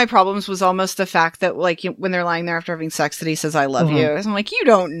one of my problems was almost the fact that, like, when they're lying there after having sex, that he says, "I love you." I'm like, you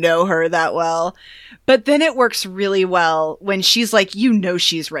don't know her that well. But then it works really well when she's like,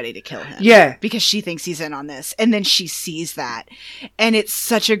 she's ready to kill him. Yeah. Because she thinks he's in on this. And then she sees that. And it's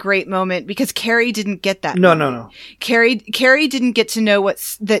such a great moment because Carrie didn't get that. No. Carrie didn't get to know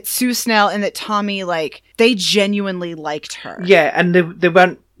that Sue Snell and that Tommy, like, they genuinely liked her. Yeah, and they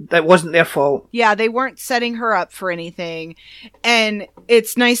weren't, that wasn't their fault. Yeah, they weren't setting her up for anything. And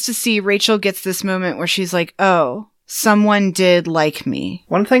it's nice to see Rachel gets this moment where she's like, oh, someone did like me.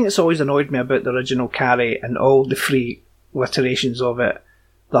 One thing that's always annoyed me about the original Carrie and all the free iterations of it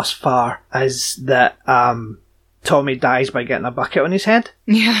thus far is that Tommy dies by getting a bucket on his head.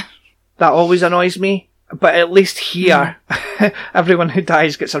 Yeah. That always annoys me. But at least here, everyone who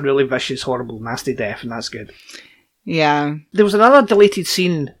dies gets a really vicious, horrible, nasty death, and that's good. Yeah. There was another deleted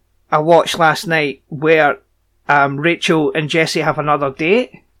scene I watched last night where Rachel and Jesse have another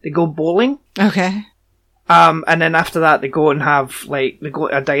date. They go bowling. Okay. And then after that, they go and have, like, they go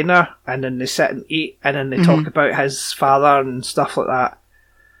to a diner, and then they sit and eat, and then they talk about his father and stuff like that.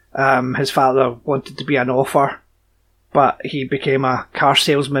 His father wanted to be an author, but he became a car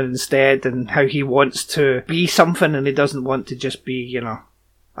salesman instead, and how he wants to be something and he doesn't want to just be,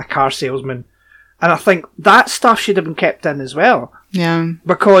 a car salesman. And I think that stuff should have been kept in as well. Yeah.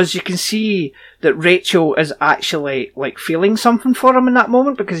 Because you can see that Rachel is actually, like, feeling something for him in that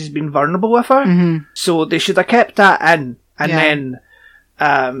moment because he's been vulnerable with her. Mm-hmm. So they should have kept that in. And then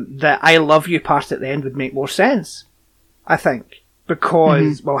the I love you part at the end would make more sense, I think.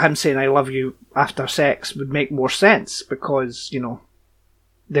 Because, him saying I love you after sex would make more sense because,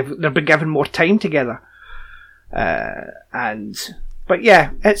 they've been given more time together. But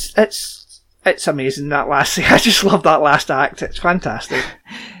yeah, it's amazing, that last scene. I just love that last act. It's fantastic.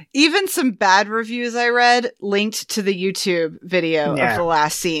 Even some bad reviews I read linked to the YouTube video of the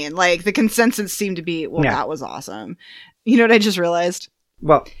last scene. Like, the consensus seemed to be, that was awesome. You know what I just realized?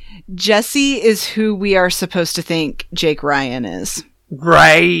 Well, Jesse is who we are supposed to think Jake Ryan is.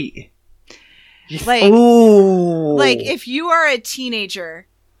 Right. Like, if you are a teenager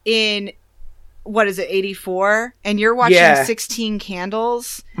in, 84, and you're watching 16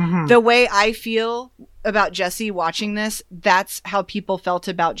 Candles, the way I feel about Jesse watching this, that's how people felt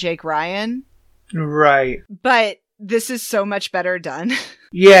about Jake Ryan. Right. But this is so much better done.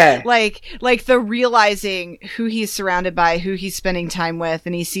 Yeah. like the realizing who he's surrounded by, who he's spending time with,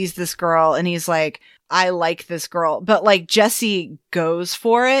 and he sees this girl and he's like, I like this girl. But, like, Jesse goes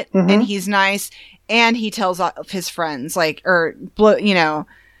for it and he's nice, and he tells his friends, like,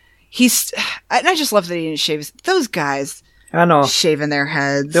 he's, and I just love that he didn't shave those guys. I know. Shaving their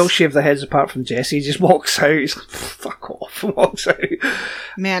heads. They'll shave their heads apart from Jesse. He just walks out. He's like, fuck off, and walks out.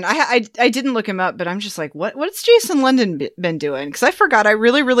 Man, I didn't look him up, but I'm just like, what's Jason London been doing? Because I forgot I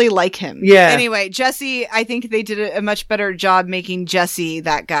really, really like him. Yeah. Anyway, Jesse, I think they did a much better job making Jesse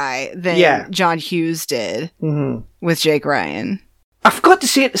that guy than John Hughes did with Jake Ryan. I forgot to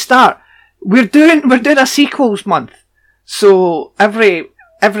say at the start, we're doing a sequels month. So every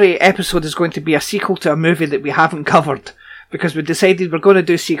episode is going to be a sequel to a movie that we haven't covered. Because we decided we're going to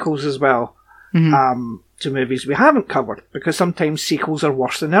do sequels as well to movies we haven't covered. Because sometimes sequels are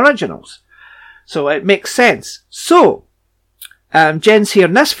worse than originals. So it makes sense. So, Jen's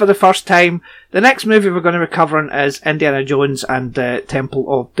hearing this for the first time. The next movie we're going to be covering is Indiana Jones and the Temple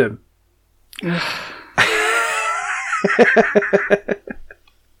of Doom.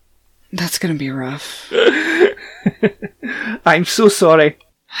 That's going to be rough. I'm so sorry.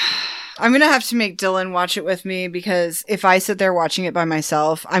 I'm going to have to make Dylan watch it with me because if I sit there watching it by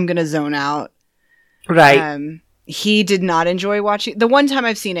myself, I'm going to zone out. Right. He did not enjoy watching. The one time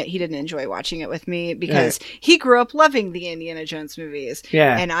I've seen it, he didn't enjoy watching it with me because he grew up loving the Indiana Jones movies.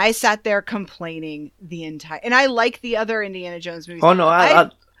 Yeah. And I sat there complaining the entire... And I like the other Indiana Jones movies. Oh, no,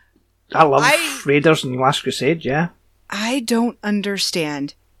 I love Raiders and Last Crusade, yeah. I don't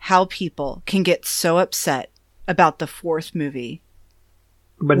understand how people can get so upset about the fourth movie.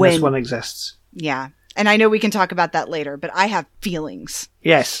 When this one exists. Yeah. And I know we can talk about that later, but I have feelings.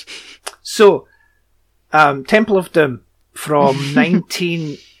 Yes. So, Temple of Doom from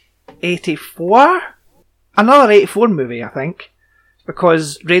 1984? Another 84 movie, I think.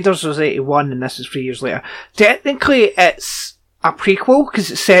 Because Raiders was 81 and this is 3 years later. Technically, it's a prequel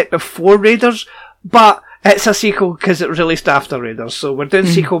because it's set before Raiders, but it's a sequel because it was released after Raiders. So we're doing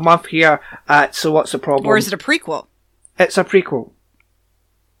sequel month here. So what's the problem? Or is it a prequel? It's a prequel.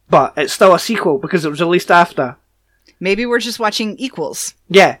 But it's still a sequel because it was released after. Maybe we're just watching Equals.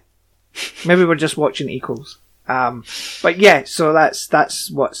 Yeah. Maybe we're just watching Equals. But yeah, so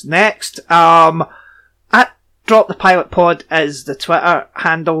that's what's next. At Drop the Pilot Pod is the Twitter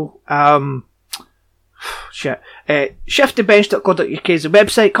handle. Shiftthebench.co.uk is the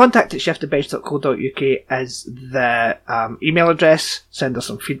website. Contact at shiftthebench.co.uk is the email address. Send us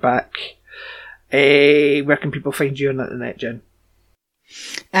some feedback. Where can people find you on the internet, Jen?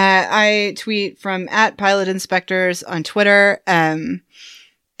 I tweet from @PilotInspectors on Twitter.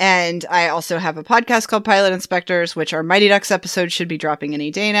 And I also have a podcast called Pilot Inspectors, which our Mighty Ducks episode should be dropping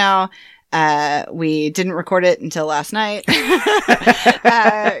any day now. We didn't record it until last night because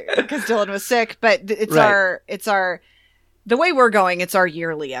Dylan was sick, but it's right. The way we're going, it's our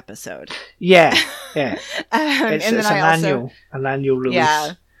yearly episode. Yeah. It's an annual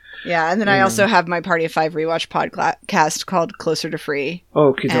release. Yeah, and then I also have my Party of Five rewatch podcast called Closer to Free.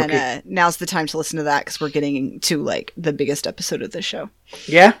 Okay. And now's the time to listen to that because we're getting to like the biggest episode of the show.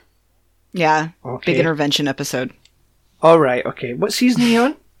 Yeah? Yeah. Okay. Big intervention episode. All right, okay. What season are you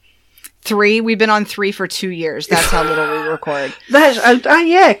on? 3. We've been on 3 for 2 years. That's how little we record.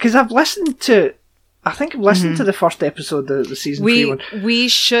 Because I've listened to... I think I've listened to the first episode of the season 3 one. We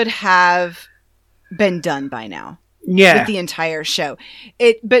should have been done by now. Yeah. With the entire show.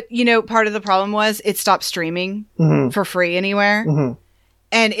 But, part of the problem was it stopped streaming for free anywhere. Mm-hmm.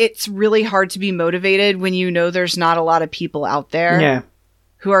 And it's really hard to be motivated when there's not a lot of people out there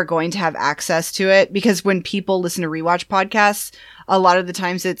who are going to have access to it. Because when people listen to rewatch podcasts, a lot of the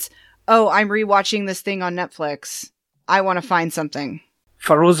times it's, oh, I'm rewatching this thing on Netflix. I want to find something.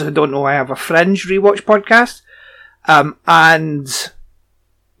 For those who don't know, I have a Fringe rewatch podcast. And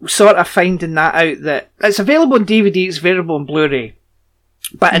sort of finding that out that it's available on DVD, it's available on Blu-ray.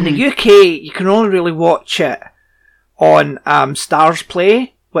 But in the UK, you can only really watch it on Stars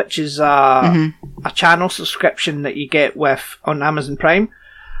Play, which is a channel subscription that you get on Amazon Prime.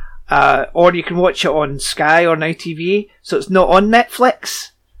 Or you can watch it on Sky or Now TV. So it's not on Netflix.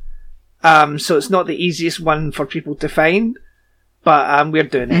 So it's not the easiest one for people to find. But we're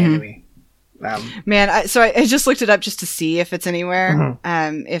doing it anyway. I just looked it up just to see if it's anywhere.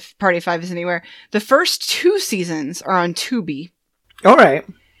 If Party 5 is anywhere. The first 2 seasons are on Tubi. All right.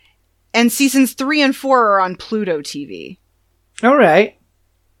 And seasons 3 and 4 are on Pluto TV. All right.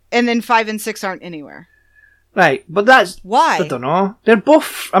 And then 5 and 6 aren't anywhere. Right, but that's... Why? I don't know. They're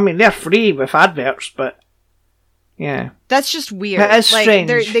both... I mean, they're free with adverts, but... Yeah. That's just weird. It is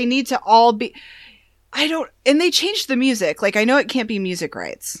strange. They need to all be... And they changed the music. Like, I know it can't be music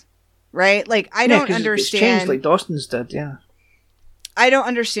rights. Right? Like, I don't understand... It's changed like Dawson's did, yeah. I don't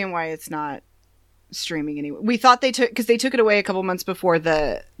understand why it's not streaming anyway. We thought they took... Because they took it away a couple months before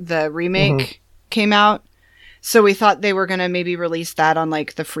the remake came out. So we thought they were going to maybe release that on,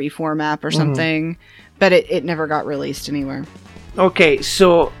 like, the Freeform app or something. But it never got released anywhere. Okay,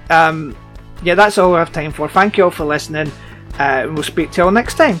 so, that's all we have time for. Thank you all for listening. We'll speak to you all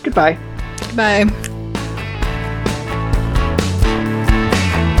next time. Goodbye. Bye.